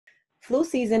flu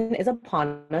season is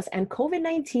upon us, and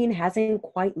COVID-19 hasn't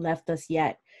quite left us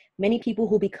yet. Many people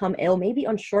who become ill may be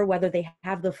unsure whether they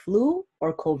have the flu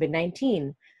or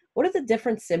COVID-19. What are the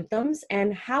different symptoms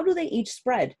and how do they each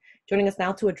spread? Joining us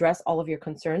now to address all of your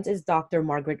concerns is Dr.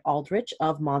 Margaret Aldrich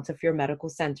of Montefiore Medical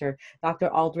Center. Dr.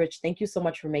 Aldrich, thank you so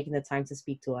much for making the time to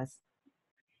speak to us.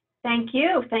 Thank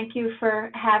you. Thank you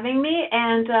for having me,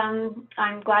 and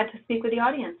I'm glad to speak with the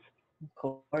audience. Of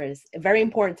course. A very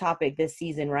important topic this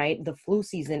season, right? The flu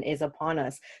season is upon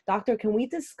us. Doctor, can we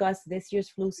discuss this year's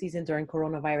flu season during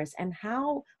coronavirus and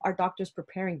how are doctors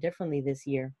preparing differently this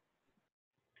year?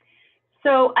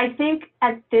 So I think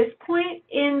at this point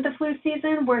in the flu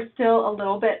season, we're still a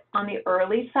little bit on the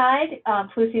early side.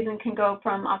 Flu season can go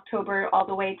from October all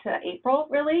the way to April,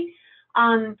 really.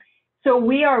 So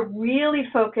we are really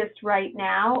focused right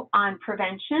now on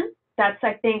prevention. That's,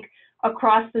 I think,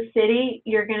 across the city,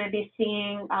 you're going to be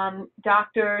seeing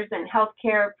doctors and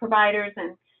healthcare providers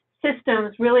and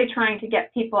systems really trying to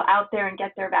get people out there and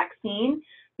get their vaccine,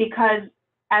 because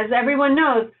as everyone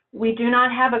knows, we do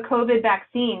not have a COVID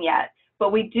vaccine yet,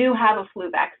 but we do have a flu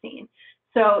vaccine.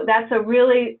 So that's a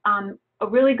really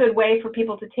good way for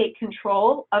people to take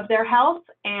control of their health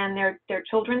and their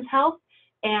children's health,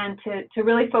 and to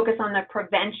really focus on the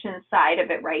prevention side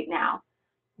of it right now.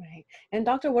 Right. And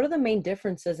doctor, what are the main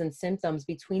differences and symptoms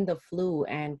between the flu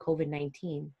and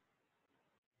COVID-19?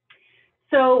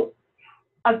 So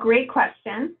a great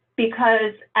question,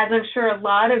 because as I'm sure a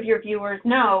lot of your viewers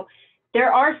know,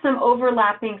 there are some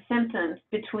overlapping symptoms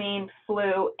between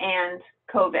flu and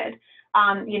COVID.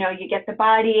 You get the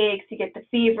body aches, you get the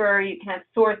fever, you can have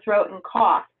sore throat and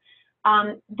cough.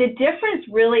 The difference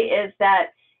really is that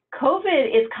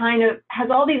COVID is has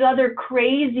all these other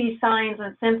crazy signs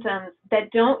and symptoms that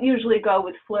don't usually go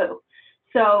with flu.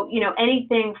 So,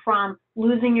 anything from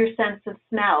losing your sense of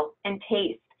smell and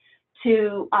taste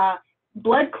to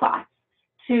blood clots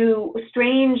to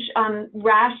strange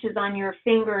rashes on your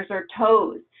fingers or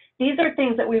toes. These are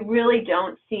things that we really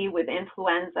don't see with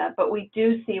influenza, but we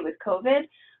do see with COVID.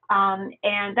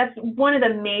 And that's one of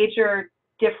the major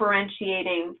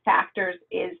differentiating factors,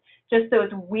 is just those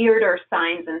weirder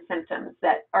signs and symptoms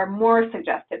that are more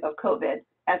suggestive of COVID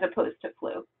as opposed to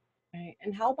flu. Right.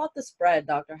 And how about the spread,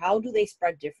 doctor? How do they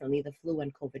spread differently, the flu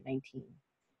and COVID-19?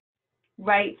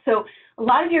 Right. So a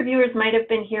lot of your viewers might have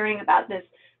been hearing about this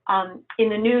in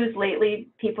the news lately.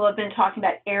 People have been talking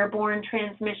about airborne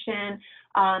transmission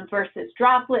versus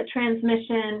droplet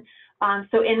transmission.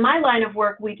 So in my line of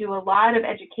work, we do a lot of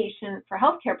education for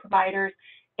healthcare providers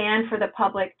and for the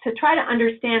public to try to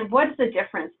understand what's the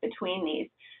difference between these.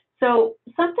 So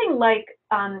something like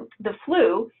the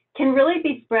flu can really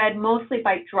be spread mostly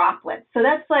by droplets. So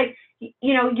that's like,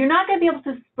 you're not going to be able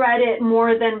to spread it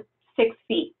more than 6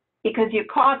 feet, because you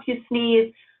cough, you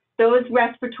sneeze, those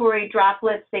respiratory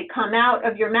droplets, they come out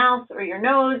of your mouth or your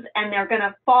nose, and they're going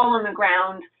to fall on the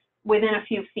ground within a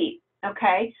few feet,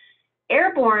 okay?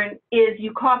 Airborne is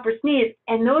you cough or sneeze,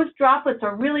 and those droplets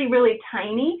are really, really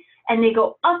tiny, and they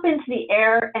go up into the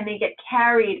air and they get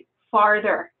carried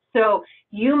farther. So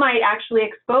you might actually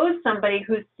expose somebody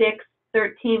who's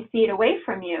 13 feet away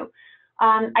from you.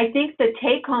 I think the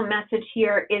take-home message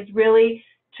here is really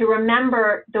to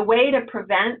remember the way to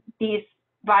prevent these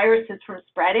viruses from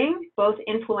spreading, both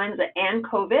influenza and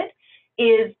COVID,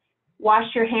 is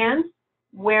wash your hands,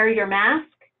 wear your mask,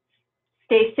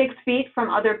 stay 6 feet from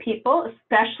other people,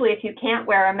 especially if you can't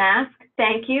wear a mask.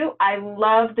 Thank you. I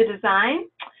love the design.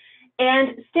 And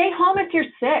stay home if you're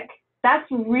sick. That's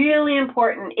really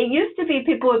important. It used to be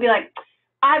people would be like,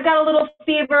 I've got a little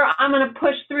fever, I'm going to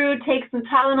push through, take some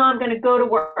Tylenol, I'm going to go to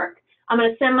work. I'm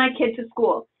going to send my kid to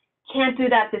school. Can't do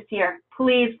that this year.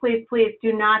 Please, please, please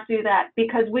do not do that,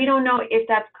 because we don't know if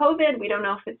that's COVID, we don't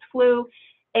know if it's flu,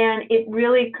 and it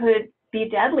really could be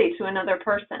deadly to another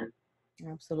person.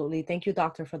 Absolutely. Thank you,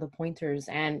 doctor, for the pointers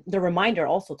and the reminder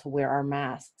also to wear our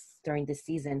masks during this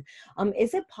season.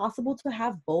 Is it possible to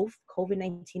have both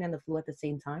COVID-19 and the flu at the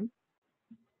same time?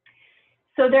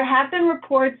 So there have been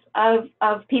reports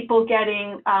of people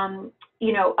getting,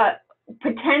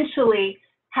 potentially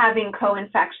having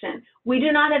co-infection. We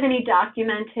do not have any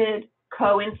documented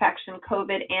co-infection,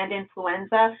 COVID and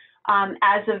influenza,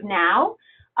 as of now,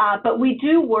 but we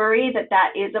do worry that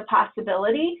that is a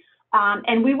possibility.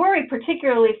 And we worry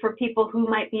particularly for people who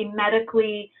might be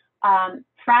medically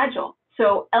fragile.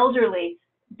 So elderly,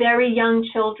 very young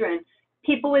children,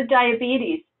 people with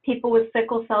diabetes, people with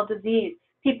sickle cell disease,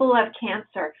 people who have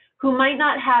cancer, who might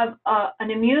not have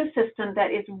an immune system that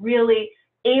is really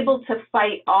able to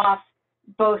fight off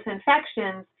both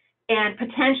infections, and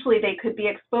potentially they could be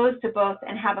exposed to both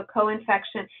and have a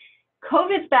co-infection.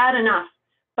 COVID's bad enough,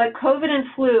 but COVID and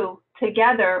flu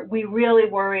together, we really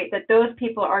worry that those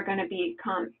people are going to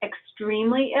become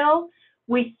extremely ill.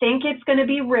 We think it's going to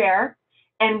be rare,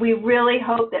 and we really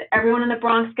hope that everyone in the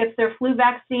Bronx gets their flu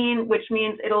vaccine, which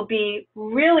means it'll be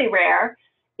really rare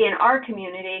in our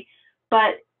community.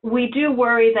 But we do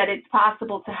worry that it's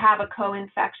possible to have a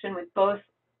co-infection with both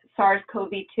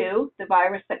SARS-CoV-2, the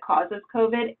virus that causes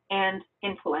COVID, and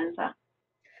influenza.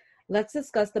 Let's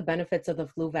discuss the benefits of the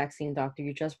flu vaccine, doctor.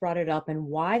 You just brought it up, and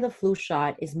why the flu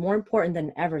shot is more important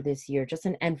than ever this year. Just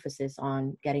an emphasis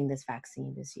on getting this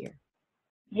vaccine this year.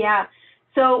 Yeah.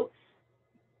 So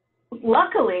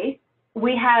luckily,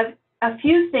 we have a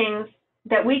few things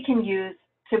that we can use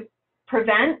to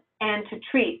prevent and to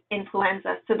treat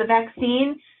influenza. So the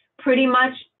vaccine, pretty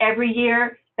much every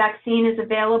year, vaccine is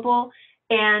available,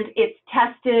 and it's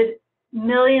tested.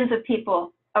 Millions of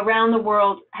people around the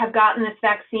world have gotten this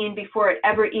vaccine before it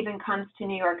ever even comes to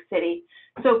New York City.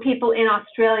 So people in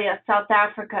Australia, South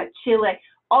Africa, Chile,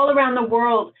 all around the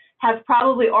world have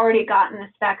probably already gotten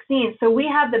this vaccine. So we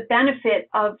have the benefit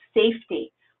of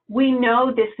safety. We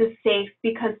know this is safe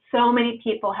because so many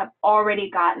people have already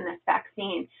gotten this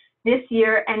vaccine this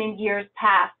year and in years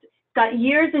past. Got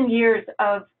years and years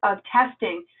of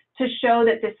testing to show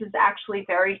that this is actually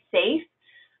very safe.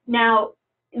 Now,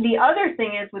 the other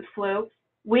thing is with flu,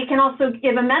 we can also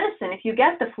give a medicine if you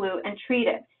get the flu and treat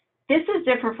it. This is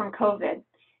different from COVID.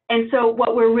 And so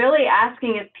what we're really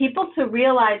asking is people to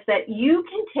realize that you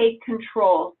can take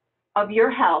control of your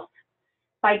health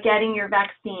by getting your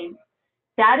vaccine.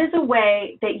 That is a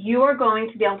way that you are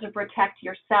going to be able to protect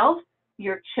yourself,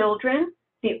 your children,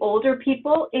 the older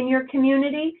people in your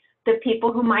community, the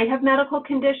people who might have medical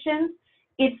conditions.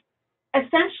 It's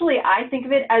essentially, I think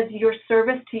of it as your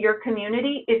service to your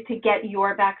community is to get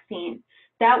your vaccine.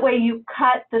 That way you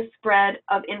cut the spread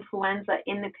of influenza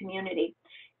in the community.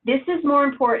 This is more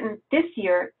important this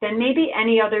year than maybe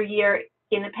any other year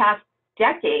in the past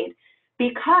decade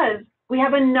because we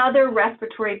have another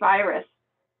respiratory virus,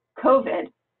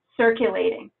 COVID,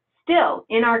 circulating still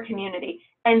in our community,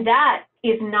 and that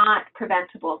is not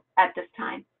preventable at this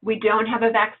time. We don't have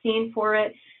a vaccine for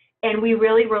it, and we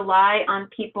really rely on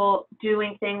people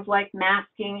doing things like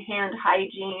masking, hand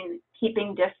hygiene,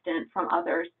 keeping distant from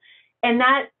others. And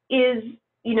that is,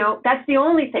 that's the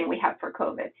only thing we have for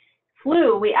COVID.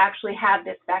 Flu, we actually have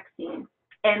this vaccine.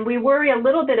 And we worry a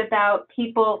little bit about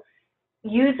people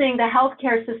using the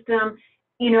healthcare system,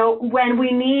 when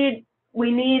we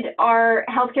need our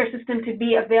healthcare system to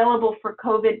be available for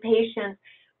COVID patients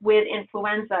with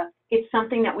influenza. It's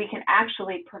something that we can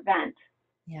actually prevent.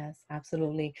 Yes,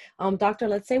 absolutely. Doctor,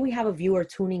 let's say we have a viewer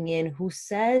tuning in who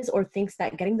says or thinks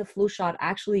that getting the flu shot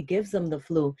actually gives them the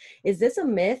flu. Is this a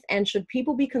myth? And should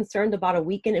people be concerned about a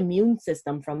weakened immune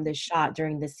system from this shot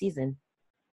during this season?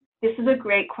 This is a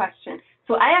great question.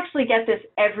 So I actually get this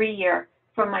every year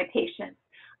from my patients.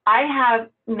 I have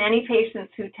many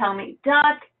patients who tell me,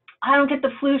 Doc, I don't get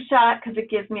the flu shot because it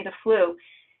gives me the flu.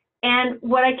 And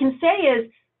what I can say is,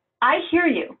 I hear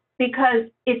you. Because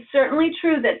it's certainly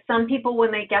true that some people,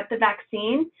 when they get the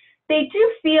vaccine, they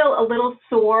do feel a little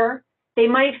sore. They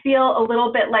might feel a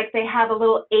little bit like they have a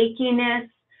little achiness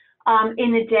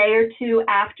in a day or two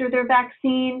after their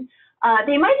vaccine.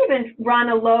 They might even run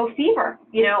a low fever,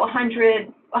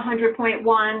 100,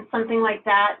 100.1, something like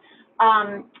that,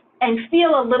 and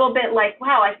feel a little bit like,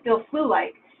 wow, I feel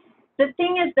flu-like. The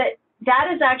thing is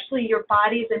that is actually your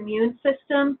body's immune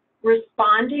system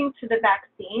responding to the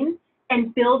vaccine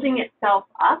and building itself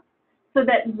up so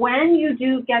that when you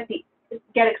do get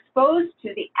exposed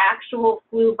to the actual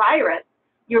flu virus,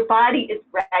 your body is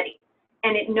ready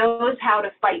and it knows how to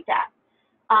fight that.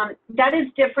 That is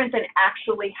different than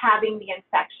actually having the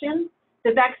infection.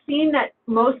 The vaccine that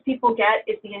most people get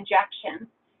is the injection,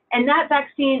 and that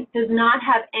vaccine does not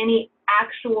have any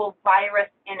actual virus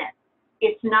in it.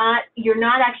 You're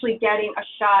not actually getting a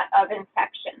shot of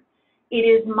infection. It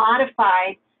is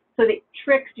modified so that it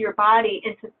tricks your body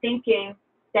into thinking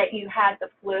that you had the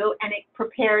flu, and it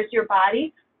prepares your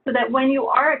body so that when you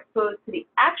are exposed to the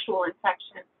actual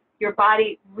infection, your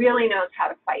body really knows how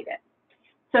to fight it.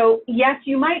 So yes,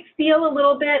 you might feel a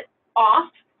little bit off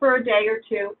for a day or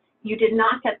two. You did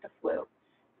not get the flu.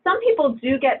 Some people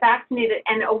do get vaccinated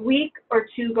and a week or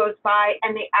two goes by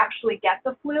and they actually get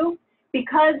the flu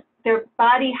because their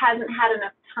body hasn't had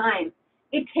enough time.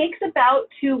 It takes about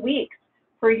 2 weeks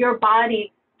for your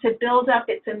body to build up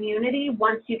its immunity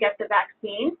once you get the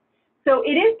vaccine. So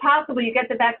it is possible you get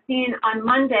the vaccine on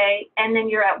Monday and then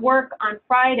you're at work on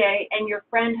Friday and your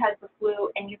friend has the flu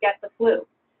and you get the flu.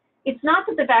 It's not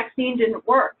that the vaccine didn't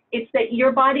work. It's that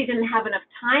your body didn't have enough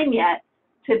time yet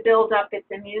to build up its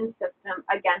immune system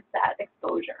against that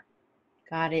exposure.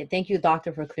 Got it. Thank you,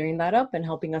 doctor, for clearing that up and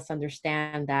helping us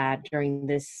understand that during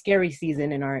this scary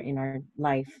season in our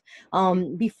life.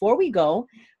 Before we go,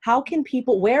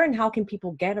 where and how can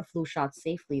people get a flu shot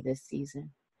safely this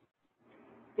season?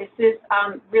 This is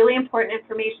really important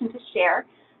information to share.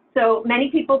 So many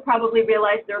people probably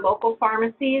realize their local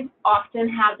pharmacies often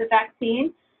have the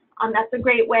vaccine. That's a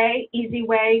great way, easy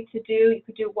way to do. You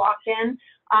could do walk-in.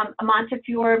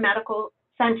 Montefiore Medical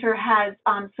Center has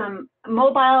some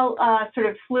mobile sort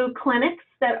of flu clinics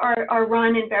that are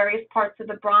run in various parts of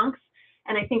the Bronx,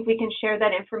 and I think we can share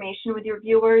that information with your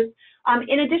viewers.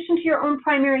 In addition to your own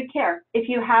primary care, if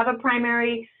you have a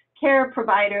primary care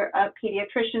provider, a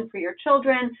pediatrician for your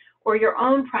children, or your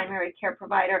own primary care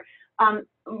provider,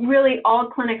 really all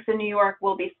clinics in New York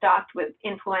will be stocked with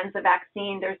influenza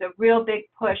vaccine. There's a real big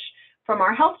push from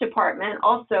our health department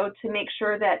also to make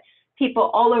sure that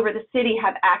people all over the city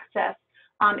have access,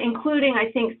 including,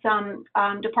 I think, some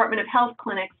Department of Health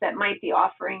clinics that might be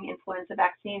offering influenza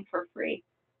vaccine for free.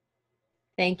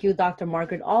 Thank you, Dr.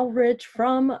 Margaret Aldrich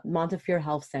from Montefiore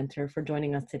Health Center, for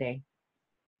joining us today.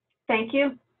 Thank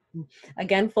you.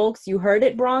 Again, folks, you heard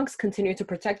it, Bronx. Continue to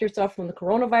protect yourself from the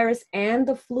coronavirus and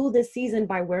the flu this season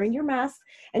by wearing your mask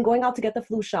and going out to get the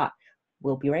flu shot.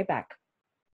 We'll be right back.